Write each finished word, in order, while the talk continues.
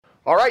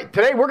All right,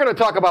 today we're going to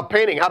talk about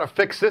painting, how to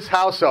fix this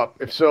house up.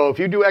 If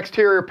you do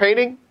exterior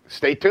painting,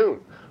 stay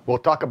tuned. We'll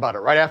talk about it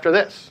right after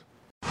this.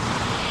 Here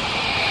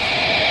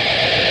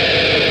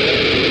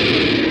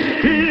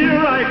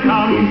I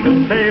come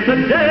to save the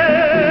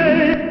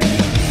day.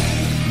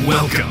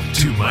 Welcome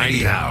to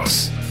Mighty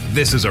House.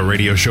 This is a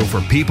radio show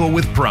for people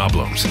with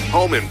problems,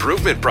 home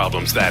improvement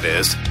problems, that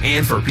is,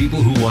 and for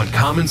people who want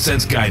common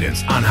sense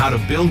guidance on how to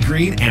build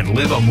green and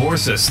live a more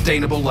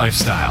sustainable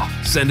lifestyle.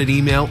 Send an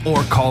email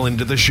or call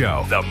into the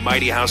show. The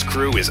Mighty House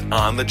crew is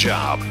on the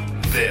job.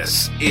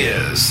 This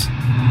is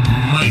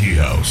Mighty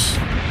House.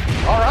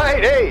 All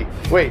right, hey,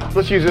 wait,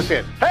 let's use this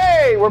in.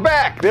 Hey, we're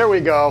back. There we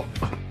go.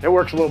 It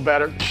works a little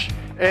better.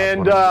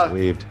 And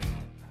Weaved.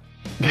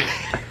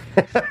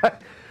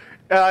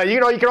 you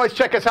can always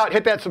check us out.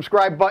 Hit that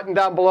subscribe button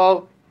down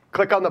below.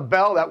 Click on the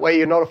bell. That way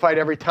you're notified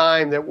every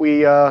time that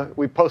we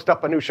post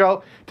up a new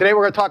show. Today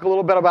we're going to talk a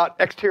little bit about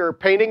exterior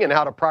painting and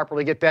how to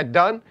properly get that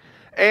done.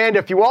 And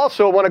if you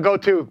also want to go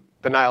to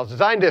the Niles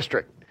Design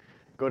District,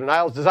 go to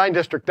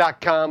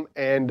nilesdesigndistrict.com,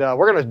 and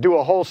we're going to do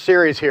a whole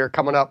series here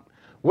coming up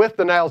with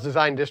the Niles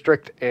Design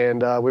District,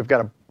 and we've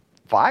got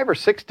 5 or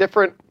 6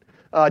 different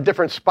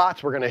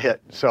spots we're going to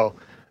hit. So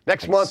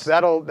next month,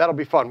 that'll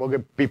be fun.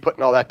 We'll be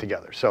putting all that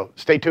together. So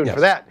stay tuned for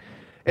that.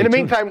 In the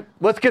meantime,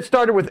 let's get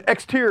started with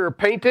exterior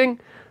painting.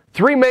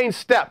 3 main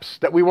steps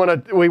that we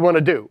want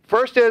to do.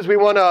 First is we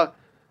want to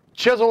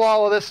chisel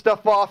all of this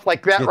stuff off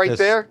like that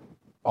there.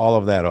 All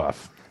of that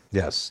off.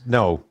 Yes.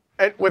 No.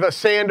 And with a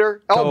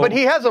sander. But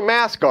he has a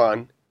mask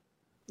on.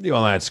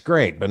 Well, that's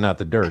great, but not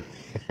the dirt.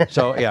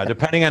 So, yeah,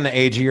 depending on the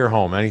age of your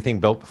home, anything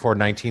built before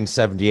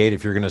 1978,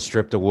 if you're going to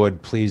strip the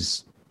wood,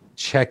 please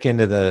check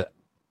into the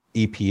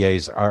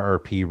EPA's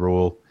RRP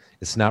rule.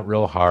 It's not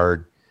real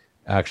hard.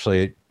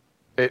 Actually,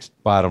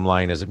 bottom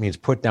line is it means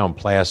put down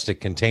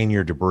plastic, contain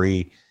your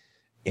debris,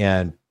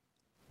 and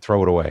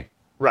throw it away.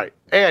 Right.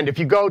 And if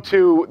you go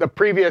to the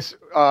previous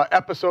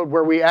episode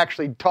where we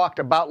actually talked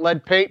about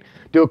lead paint,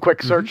 do a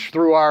quick search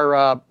through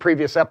our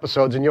previous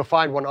episodes, and you'll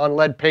find one on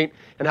lead paint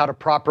and how to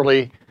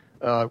properly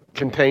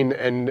contain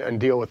and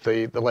deal with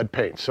the lead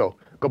paint. So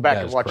go back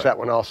and watch that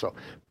one also.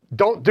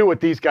 Don't do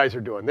what these guys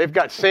are doing. They've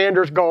got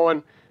sanders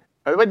going.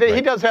 He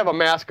does have a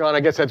mask on.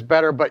 I guess that's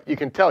better, but you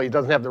can tell he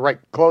doesn't have the right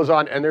clothes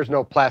on, and there's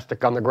no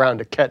plastic on the ground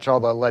to catch all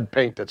the lead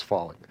paint that's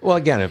falling. Well,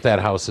 again, if that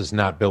house is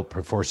not built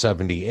before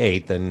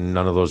 78, then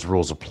none of those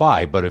rules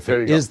apply. But if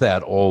it is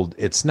that old,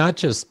 it's not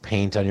just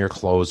paint on your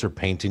clothes or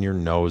paint in your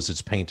nose.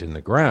 It's paint in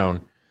the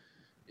ground.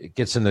 It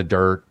gets in the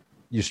dirt.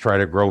 You try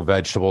to grow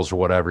vegetables or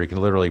whatever. You can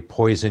literally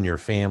poison your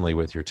family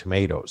with your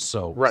tomatoes.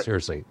 So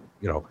seriously,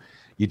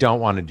 you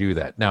don't want to do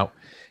that. Now,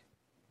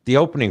 the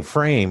opening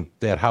frame,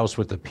 that house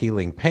with the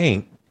peeling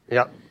paint,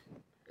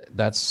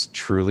 that's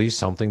truly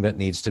something that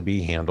needs to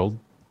be handled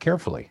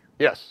carefully.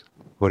 Yes.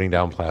 Putting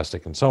down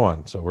plastic and so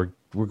on. So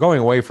we're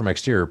going away from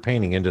exterior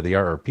painting into the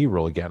RRP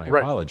rule again. I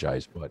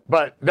apologize, but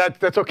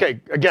that's okay.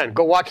 Again,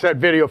 go watch that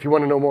video if you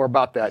want to know more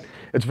about that.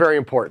 It's very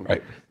important.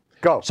 Right.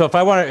 Go. So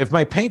if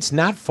my paint's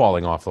not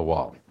falling off the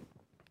wall,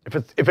 if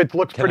it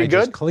looks pretty good,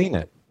 just clean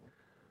it.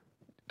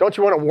 Don't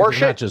you want to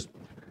wash it? So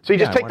you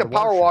just take the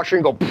power washer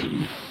and go,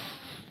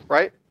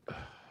 right?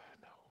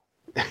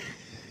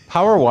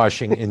 Power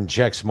washing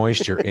injects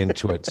moisture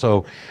into it.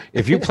 So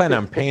if you plan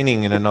on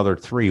painting in another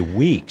 3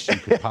 weeks, you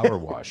could power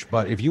wash.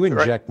 But if you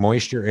inject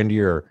moisture into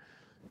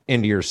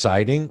your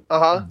siding,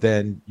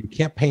 then you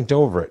can't paint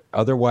over it.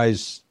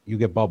 Otherwise, you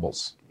get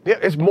bubbles. Yeah,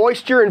 it's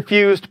moisture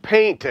infused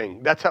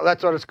painting. That's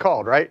what it's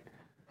called, right?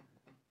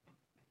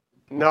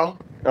 No?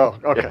 Oh,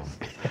 okay.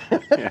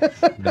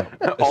 No.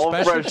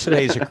 Especially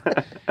today's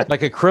like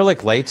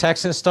acrylic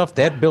latex and stuff,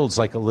 that builds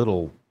like a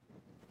little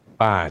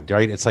bond,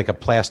 right? It's like a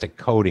plastic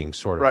coating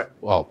sort of. Right.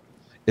 Well,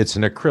 it's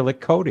an acrylic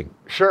coating.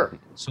 Sure.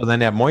 So then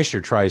that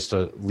moisture tries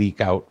to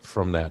leak out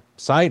from that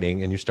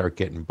siding and you start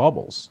getting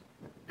bubbles.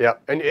 Yeah.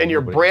 And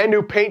your brand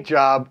new paint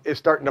job is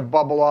starting to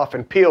bubble off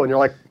and peel and you're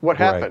like, what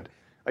happened?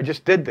 I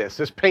just did this.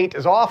 This paint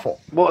is awful.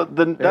 Well,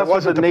 that's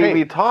what the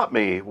Navy taught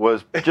me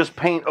was just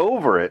paint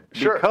over it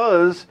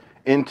because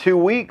in 2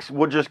 weeks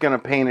we're just going to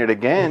paint it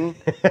again.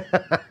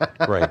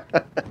 Right.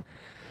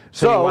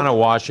 So you want to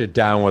wash it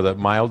down with a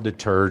mild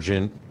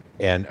detergent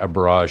and a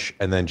brush,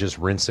 and then just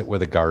rinse it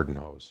with a garden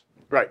hose.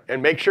 Right,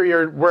 and make sure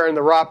you're wearing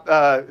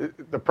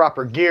the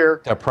proper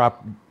gear.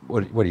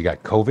 What do you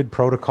got? COVID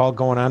protocol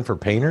going on for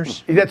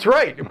painters? That's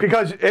right,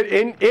 because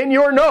in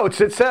your notes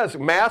it says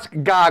mask,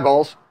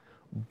 goggles,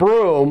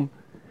 broom,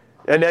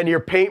 and then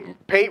your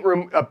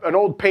an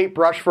old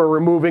paintbrush for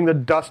removing the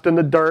dust and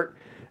the dirt,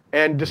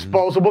 and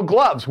disposable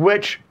gloves.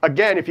 Which,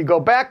 again, if you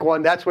go back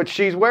one, that's what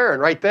she's wearing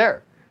right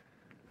there.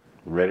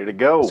 Ready to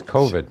go. It's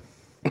COVID.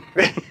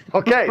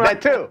 Okay,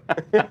 that too.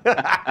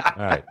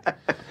 All right.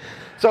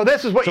 So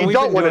this is what you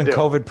don't want to do.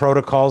 COVID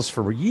protocols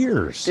for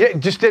years. Yeah,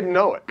 just didn't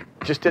know it.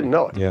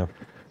 Yeah.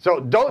 So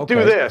don't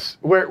do this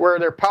where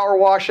they're power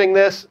washing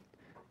this.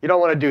 You don't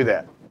want to do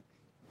that.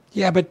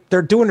 Yeah, but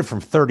they're doing it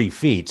from 30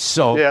 feet,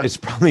 so it's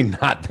probably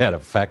not that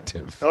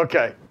effective.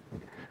 Okay.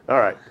 All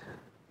right.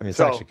 I mean, it's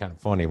actually kind of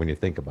funny when you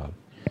think about it.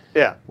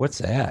 Yeah. What's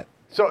that?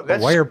 So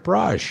that's a wire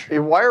brush. A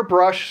wire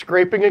brush,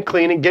 scraping and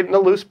cleaning, getting the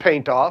loose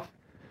paint off.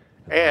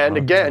 And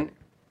again,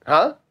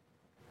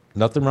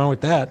 Nothing wrong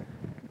with that.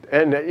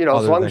 And, you know,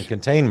 other as long than as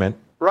containment.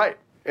 Right.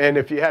 And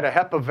if you had a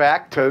HEPA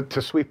vac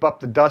to sweep up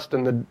the dust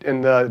and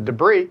the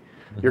debris,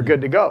 you're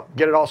good to go.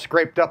 Get it all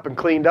scraped up and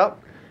cleaned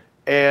up,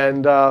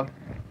 and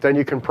then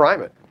you can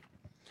prime it.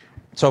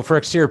 So for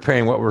exterior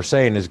painting, what we're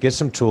saying is get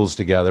some tools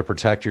together,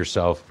 protect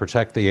yourself,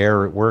 protect the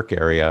work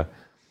area,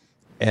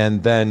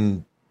 and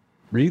then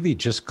really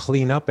just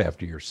clean up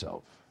after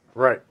yourself.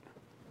 Right.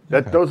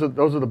 Those are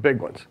the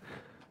big ones.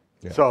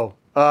 Yeah. So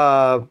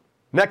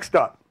next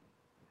up,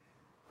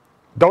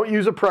 don't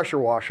use a pressure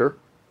washer,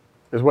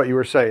 is what you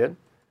were saying.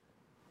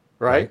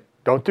 Right?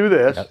 Don't do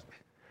this. Yep.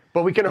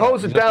 But we can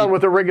hose it down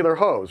with a regular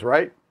hose,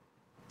 right?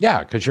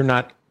 Yeah, because you're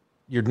not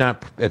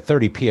at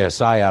 30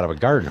 psi out of a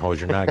garden hose.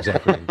 You're not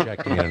exactly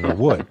injecting it in the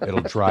wood.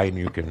 It'll dry and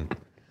you can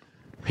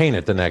paint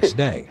it the next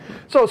day.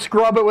 So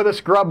scrub it with a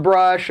scrub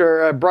brush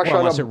or a brush on a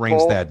unless it rains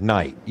bowl. that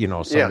night, you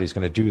know, somebody's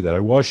going to do that. I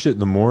washed it in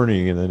the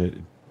morning and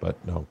then but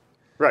no.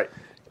 Right.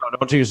 So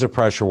don't use a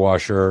pressure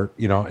washer,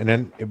 you know, and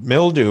then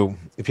mildew,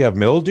 if you have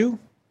mildew,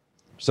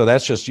 so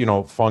that's just, you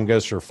know,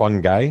 fungus or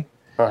fungi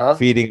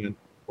feeding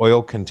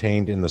oil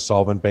contained in the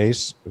solvent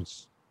base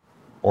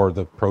or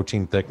the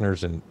protein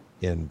thickeners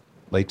in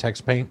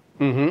latex paint.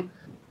 Mm-hmm.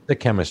 The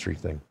chemistry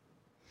thing.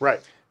 Right.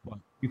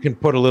 You can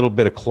put a little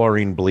bit of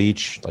chlorine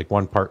bleach, like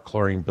 1 part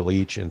chlorine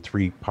bleach and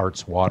 3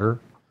 parts water.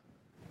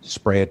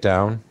 Spray it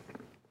down.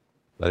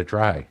 Let it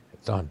dry.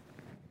 It's done.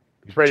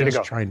 It's ready to go.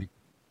 Just trying to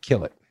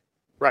kill it.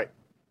 Right.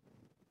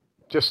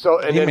 Just so,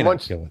 and You may then not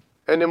once, kill it.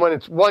 and then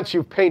once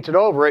you've painted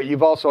over it,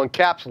 you've also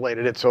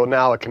encapsulated it, so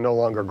now it can no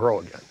longer grow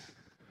again.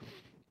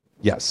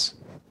 Yes,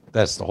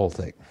 that's the whole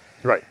thing.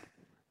 Right.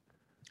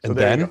 And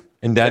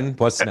then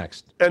what's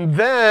next? And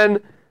then,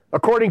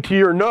 according to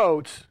your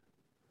notes,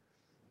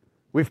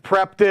 we've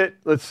prepped it.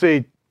 Let's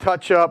see,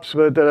 touch-ups,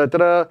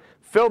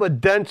 fill the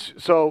dents.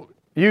 So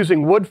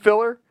using wood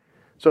filler.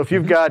 So if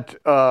you've got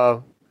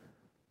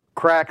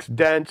cracks,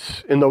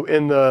 dents in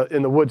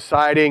the wood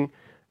siding,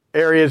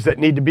 areas that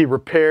need to be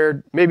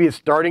repaired, maybe it's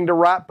starting to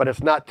rot, but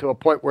it's not to a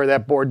point where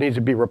that board needs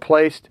to be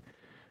replaced.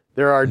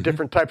 There are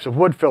different types of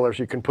wood fillers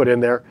you can put in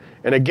there.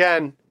 And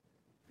again,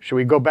 should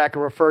we go back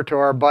and refer to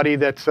our buddy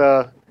that's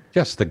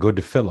yes, the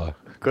good filler.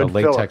 Good the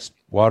latex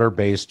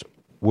water-based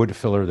wood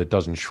filler that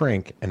doesn't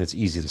shrink and it's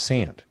easy to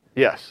sand.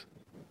 Yes.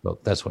 So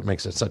that's what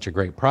makes it such a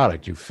great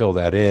product. You fill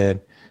that in,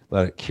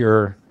 let it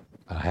cure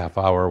a half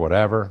hour,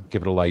 whatever,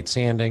 give it a light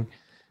sanding,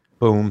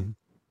 boom,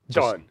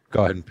 Done.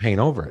 Go ahead and paint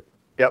over it.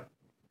 Yep.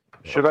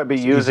 Should I be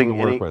using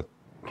any?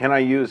 Can I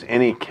use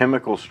any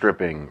chemical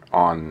stripping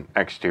on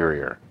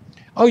exterior?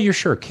 Oh, you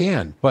sure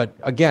can. But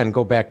again,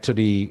 go back to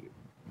the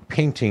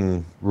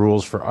painting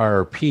rules for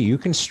RRP. You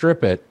can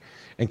strip it,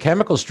 and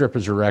chemical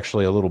strippers are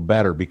actually a little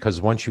better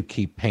because once you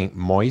keep paint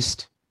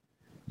moist,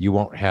 you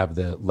won't have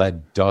the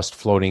lead dust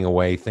floating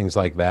away, things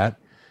like that.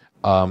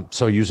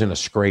 So using a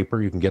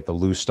scraper, you can get the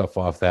loose stuff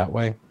off that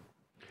way.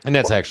 And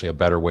that's actually a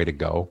better way to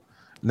go.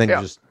 And then you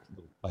just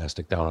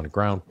plastic down on the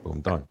ground, boom,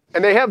 done.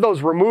 And they have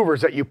those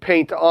removers that you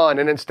paint on,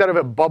 and instead of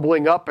it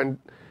bubbling up and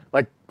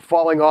like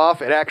falling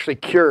off, it actually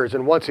cures.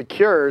 And once it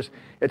cures,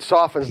 it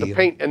softens the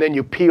paint, and then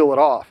you peel it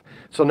off.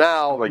 So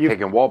now like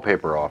taking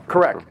wallpaper off.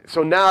 Correct.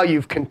 So now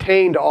you've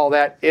contained all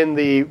that in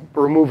the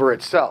remover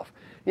itself.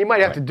 You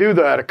might have to do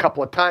that a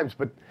couple of times,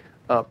 but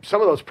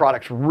some of those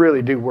products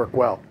really do work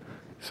well.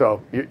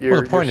 So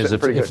the point is,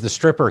 if the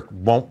stripper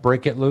won't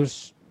break it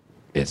loose,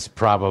 it's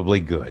probably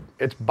good.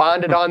 It's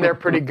bonded on there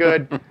pretty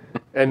good,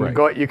 and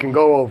you can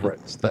go over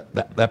it.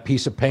 That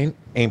piece of paint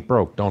ain't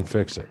broke. Don't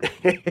fix it.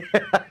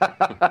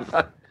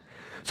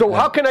 So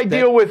how can I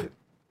deal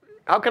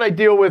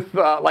with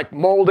like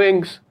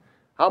moldings?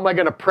 How am I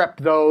going to prep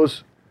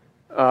those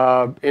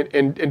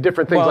in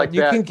different things like that?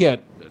 Well, you can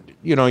get,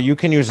 you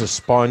can use a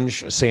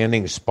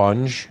sanding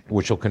sponge,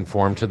 which will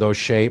conform to those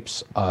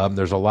shapes.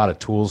 There's a lot of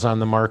tools on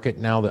the market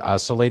now, the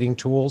oscillating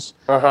tools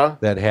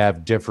that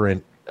have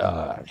different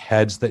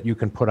heads that you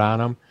can put on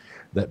them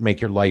that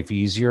make your life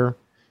easier.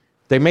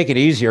 They make it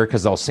easier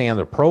because they'll sand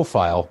the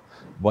profile,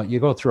 but you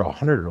go through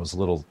 100 of those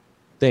little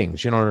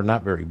things. They're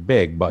not very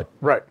big, but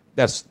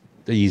that's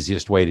the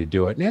easiest way to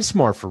do it. And it's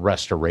more for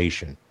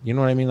restoration. You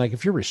know what I mean? Like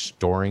if you're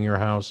restoring your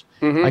house,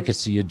 I could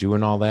see you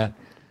doing all that.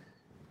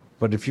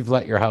 But if you've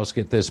let your house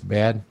get this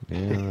bad,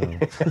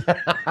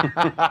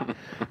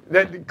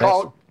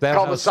 call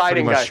the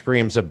siding guy.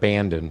 Screams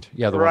abandoned.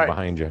 Yeah, the one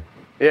behind you.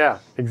 Yeah,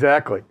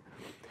 exactly.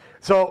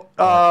 So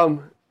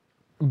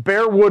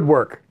bare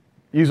woodwork,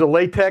 use a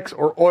latex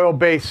or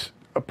oil-based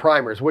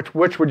primers. Which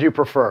would you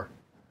prefer?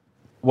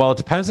 Well, it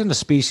depends on the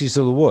species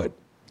of the wood.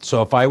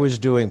 So if I was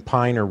doing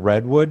pine or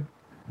redwood,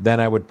 then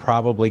I would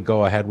probably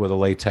go ahead with a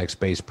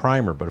latex-based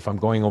primer. But if I'm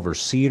going over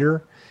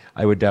cedar,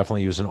 I would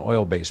definitely use an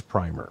oil-based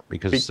primer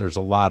because there's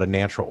a lot of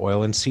natural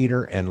oil in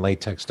cedar, and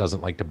latex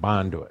doesn't like to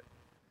bond to it.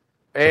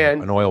 And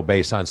so an oil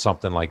base on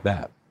something like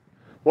that.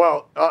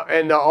 Well,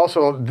 and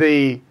also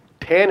the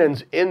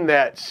tannins in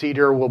that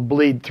cedar will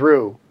bleed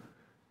through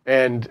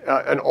and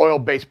an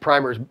oil-based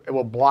primer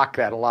will block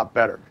that a lot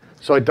better,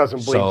 so it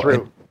doesn't bleed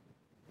through.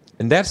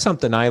 And that's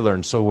something I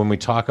learned. So when we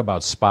talk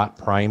about spot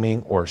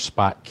priming or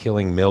spot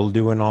killing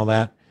mildew and all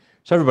that,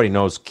 so everybody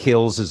knows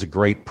Kills is a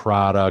great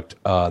product.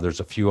 There's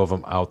a few of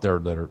them out there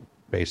that are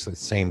basically the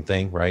same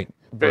thing, right?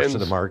 First to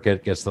the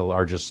market, gets the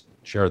largest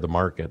share of the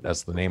market.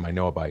 That's the name I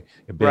know by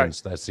Bins.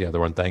 Right. That's the other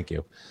one. Thank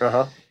you.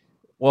 Uh-huh.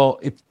 Well,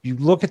 if you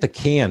look at the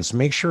cans,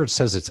 make sure it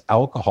says it's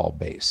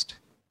alcohol-based.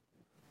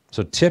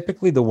 So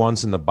typically the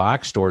ones in the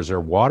box stores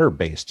are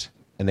water-based,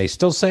 and they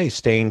still say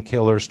stain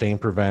killer, stain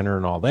preventer,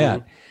 and all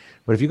that. Mm-hmm.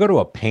 But if you go to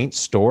a paint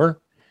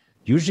store,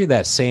 usually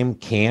that same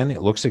can,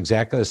 it looks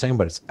exactly the same,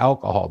 but it's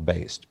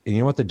alcohol-based. And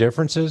you know what the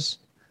difference is?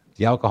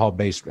 The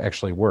alcohol-based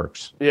actually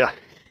works. Yeah.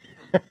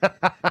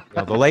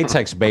 The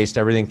latex-based,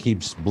 everything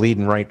keeps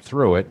bleeding right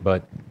through it,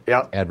 but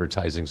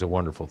advertising's a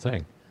wonderful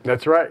thing.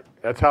 That's right.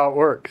 That's how it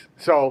works.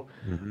 So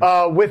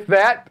with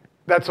that,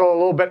 that's a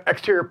little bit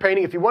exterior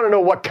painting. If you want to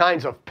know what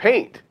kinds of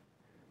paint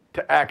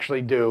to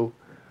actually do.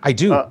 I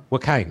do.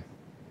 What kind?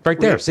 Right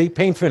there. See,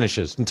 paint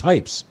finishes and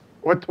types.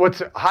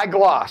 What's high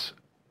gloss?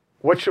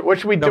 What should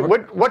we do?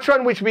 Which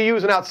one we should be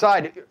using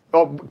outside?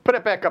 Oh, put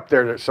it back up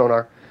there,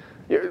 Sonar.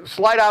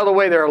 Slide out of the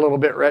way there a little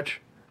bit,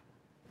 Rich.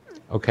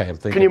 Okay, I'm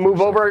thinking. Can you move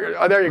over?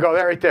 Oh, there you go.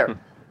 There, right there.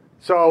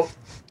 So,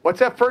 what's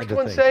that first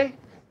one say?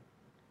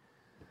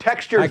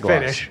 Textured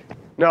finish.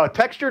 No,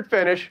 textured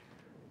finish,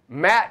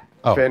 matte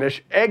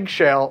finish,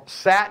 eggshell,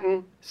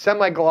 satin,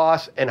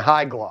 semi-gloss, and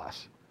high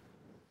gloss.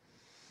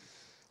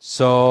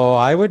 So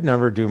I would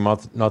never do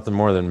nothing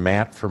more than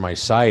matte for my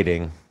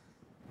siding.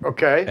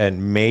 Okay.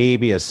 And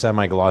maybe a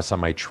semi-gloss on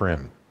my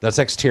trim. That's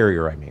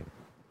exterior, I mean.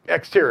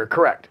 Exterior,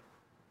 correct.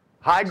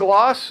 High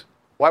gloss,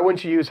 why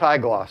wouldn't you use high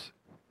gloss?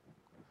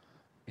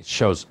 It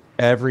shows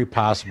every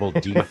possible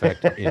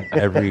defect in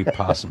every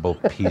possible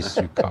piece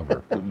you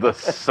cover. The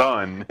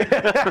sun.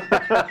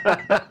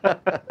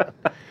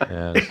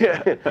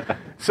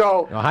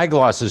 So high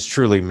gloss is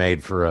truly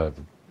made for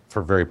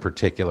very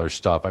particular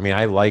stuff. I mean,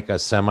 I like a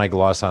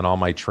semi-gloss on all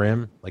my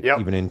trim, like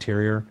even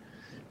interior,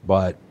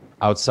 but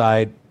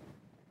outside,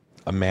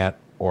 a matte,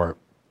 or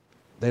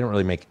they don't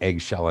really make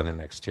eggshell in an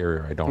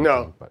exterior, I don't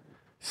think. But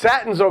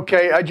satin's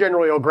okay. I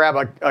generally will grab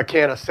a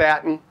can of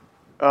satin,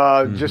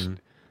 just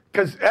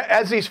because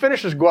as these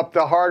finishes go up,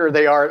 the harder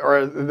they are,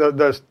 or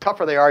the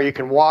tougher they are, you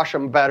can wash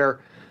them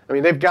better. I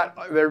mean, they've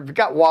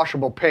got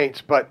washable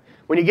paints, but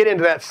when you get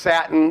into that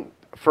satin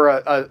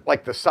for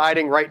like the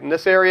siding right in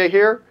this area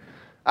here,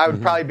 I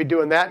would probably be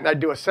doing that, and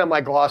I'd do a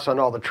semi-gloss on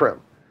all the trim.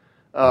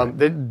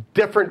 The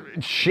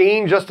different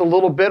sheen just a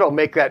little bit will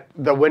make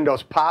the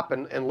windows pop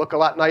and look a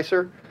lot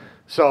nicer.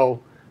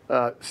 So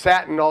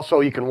satin also,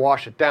 you can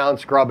wash it down,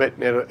 scrub it,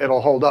 and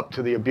it'll hold up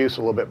to the abuse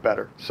a little bit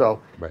better.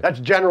 So that's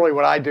generally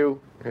what I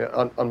do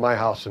on my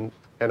house, and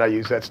I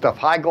use that stuff.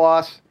 High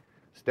gloss,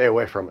 stay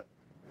away from it.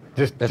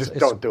 Just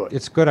don't do it.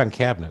 It's good on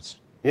cabinets.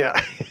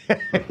 Yeah.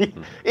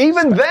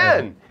 Even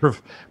then.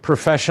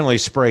 Professionally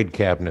sprayed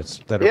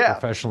cabinets that are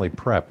professionally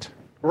prepped.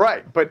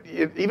 Right, but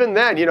even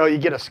then, you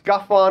get a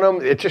scuff on them.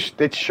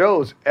 It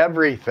shows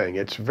everything.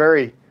 It's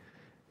very.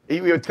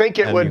 You would think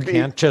it would be.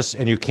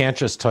 You can't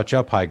just touch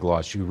up high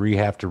gloss. You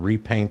have to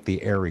repaint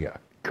the area.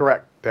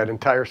 Correct. That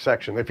entire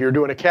section. If you're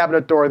doing a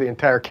cabinet door, the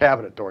entire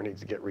cabinet door needs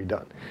to get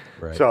redone.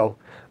 Right. So,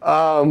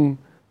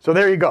 so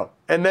there you go.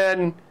 And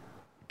then,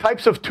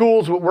 types of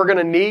tools we're going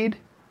to need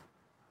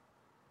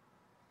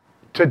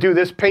to do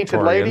this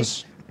painted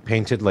ladies.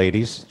 Painted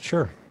ladies,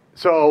 sure.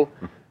 So.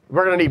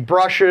 We're going to need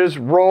brushes,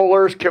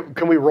 rollers.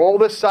 Can we roll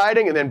this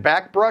siding and then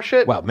back brush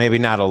it? Well, maybe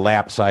not a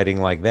lap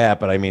siding like that,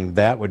 but I mean,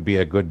 that would be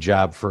a good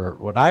job for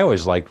what I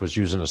always liked was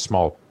using a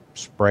small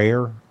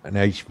sprayer, an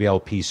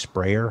HVLP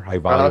sprayer, high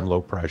volume,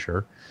 low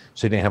pressure.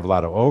 So you didn't have a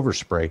lot of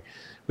overspray.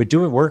 But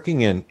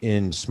working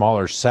in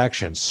smaller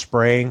sections,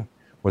 spraying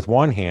with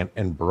one hand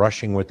and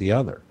brushing with the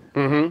other.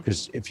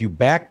 Because if you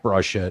back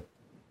brush it,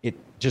 it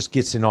just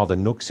gets in all the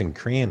nooks and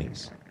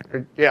crannies.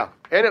 Yeah,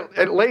 and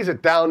it lays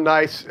it down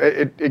nice.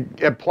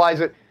 It applies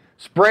it.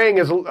 Spraying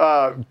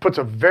puts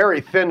a very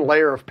thin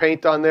layer of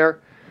paint on there,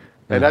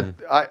 and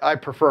I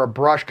prefer a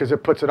brush because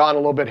it puts it on a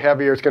little bit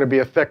heavier. It's going to be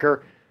a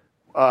thicker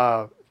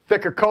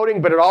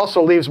coating, but it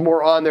also leaves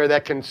more on there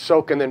that can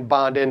soak and then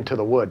bond into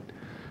the wood.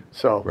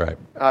 So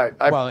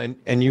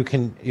and you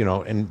can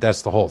and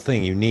that's the whole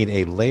thing. You need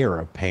a layer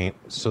of paint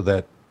so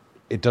that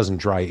it doesn't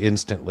dry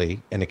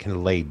instantly and it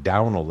can lay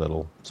down a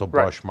little, so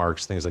brush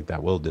marks, things like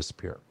that will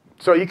disappear.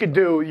 So you could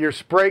do your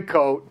spray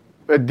coat,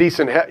 a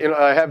decent,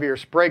 heavier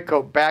spray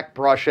coat, back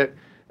brush it,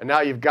 and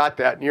now you've got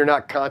that, and you're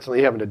not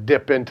constantly having to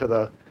dip into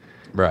the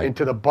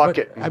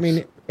bucket. But, I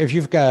mean, if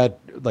you've got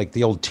like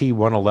the old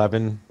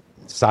T111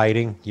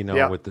 siding,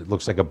 with it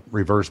looks like a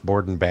reverse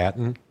board and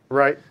batten.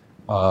 Right.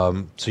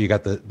 So you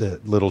got the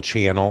little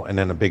channel and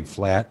then a big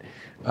flat.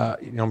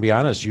 Be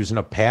honest, using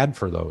a pad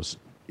for those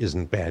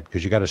isn't bad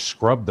because you got to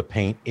scrub the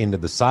paint into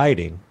the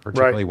siding,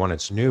 particularly when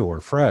it's new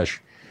or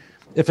fresh.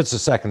 If it's a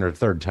second or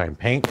third time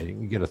painting, you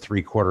can get a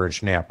 3/4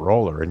 inch nap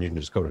roller and you can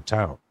just go to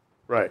town.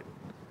 Right,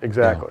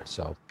 exactly.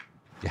 So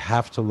you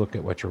have to look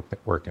at what you're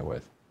working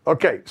with.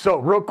 Okay, so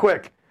real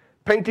quick,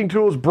 painting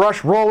tools,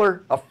 brush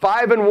roller, a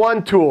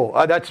 5-in-1 tool.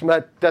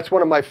 That's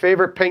one of my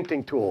favorite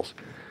painting tools.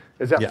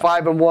 Is that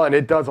 5-in-1?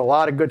 It does a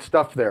lot of good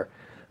stuff there.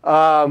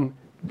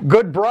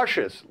 Good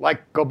brushes,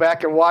 like go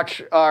back and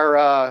watch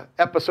our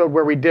episode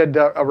where we did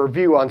a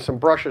review on some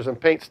brushes and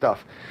paint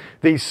stuff.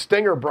 These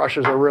Stinger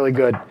brushes are really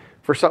good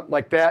for something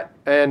like that,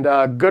 and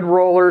good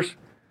rollers.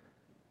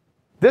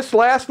 This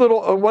last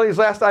little, one of these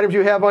last items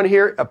you have on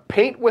here, a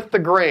paint with the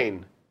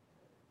grain.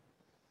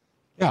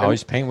 Yeah,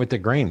 always paint with the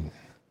grain.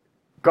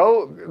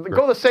 Go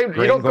the same,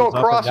 you don't go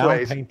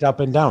crossways. Paint up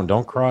and down,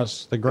 don't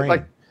cross the grain.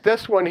 Like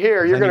this one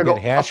here, you're going to go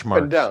up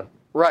and down.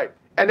 Right,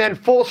 and then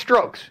full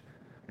strokes.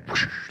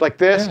 Like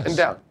this and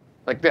down.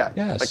 Like that.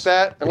 Yes. Like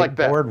that and like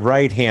that. Board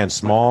right hand,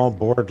 small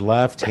board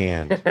left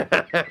hand.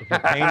 If you're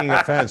painting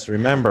a fence,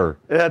 remember.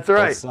 That's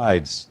right. Both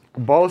sides.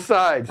 Both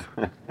sides.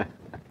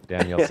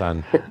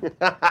 Daniel-san.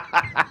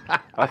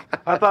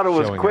 I thought it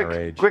was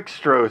quick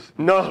strokes.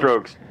 No.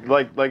 Strokes.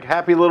 Like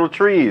happy little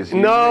trees.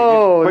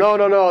 No.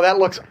 That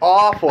looks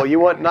awful. You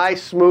want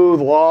nice, smooth,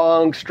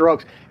 long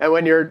strokes. And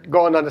when you're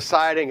going on the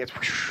siding, it's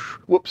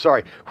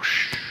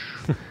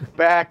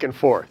back and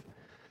forth.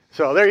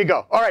 So there you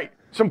go. All right,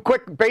 some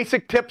quick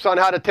basic tips on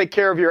how to take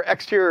care of your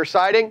exterior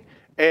siding.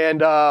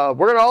 And we're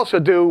going to also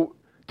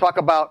talk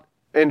about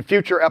in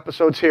future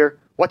episodes here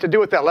what to do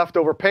with that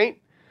leftover paint.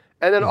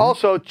 And then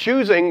also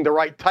choosing the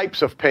right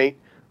types of paint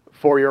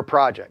for your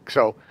project.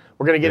 So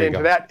we're going to get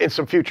into that in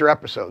some future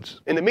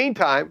episodes. In the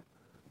meantime,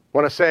 I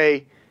want to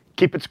say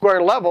keep it square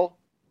and level.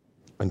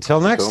 Until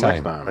next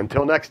time.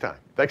 Until next time.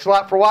 Thanks a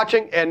lot for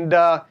watching. And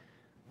go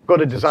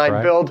to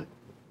Design Build.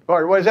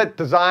 Or what is that?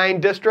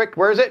 Design District?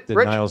 Where is it,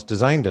 Rich? Niles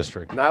Design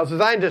District. Niles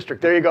Design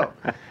District. There you go.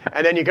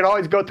 And then you can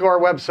always go to our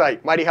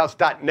website,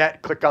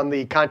 mightyhouse.net, click on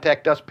the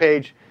Contact Us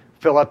page,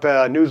 fill out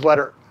the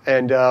newsletter,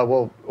 and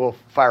we'll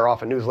fire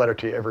off a newsletter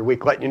to you every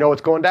week, letting you know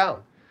what's going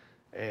down.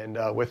 And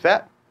with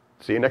that,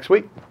 see you next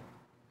week.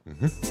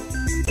 There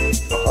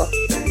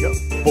you go.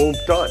 Boom,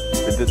 done.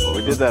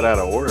 We did that out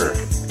of order.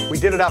 We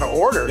did it out of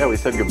order? Yeah, we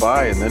said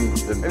goodbye and then...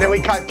 And then we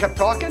kept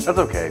talking? That's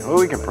okay. Well,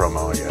 we can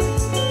promo again.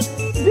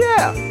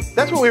 Yeah,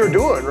 that's what we were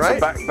doing, right?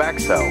 Back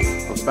sell.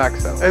 Back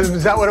sell.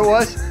 Is that what it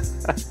was?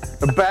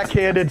 A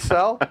backhanded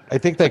sell? I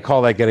think they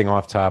call that getting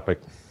off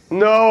topic.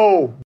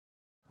 No.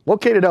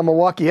 Located on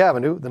Milwaukee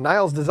Avenue, the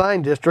Niles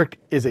Design District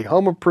is a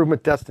home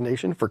improvement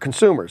destination for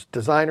consumers,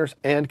 designers,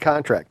 and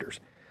contractors.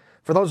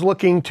 For those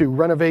looking to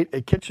renovate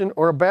a kitchen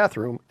or a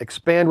bathroom,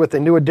 expand with a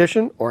new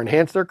addition, or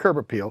enhance their curb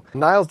appeal,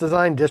 Niles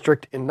Design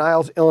District in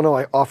Niles,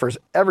 Illinois offers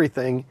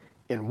everything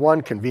in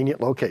one convenient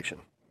location.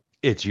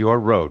 It's your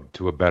road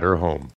to a better home.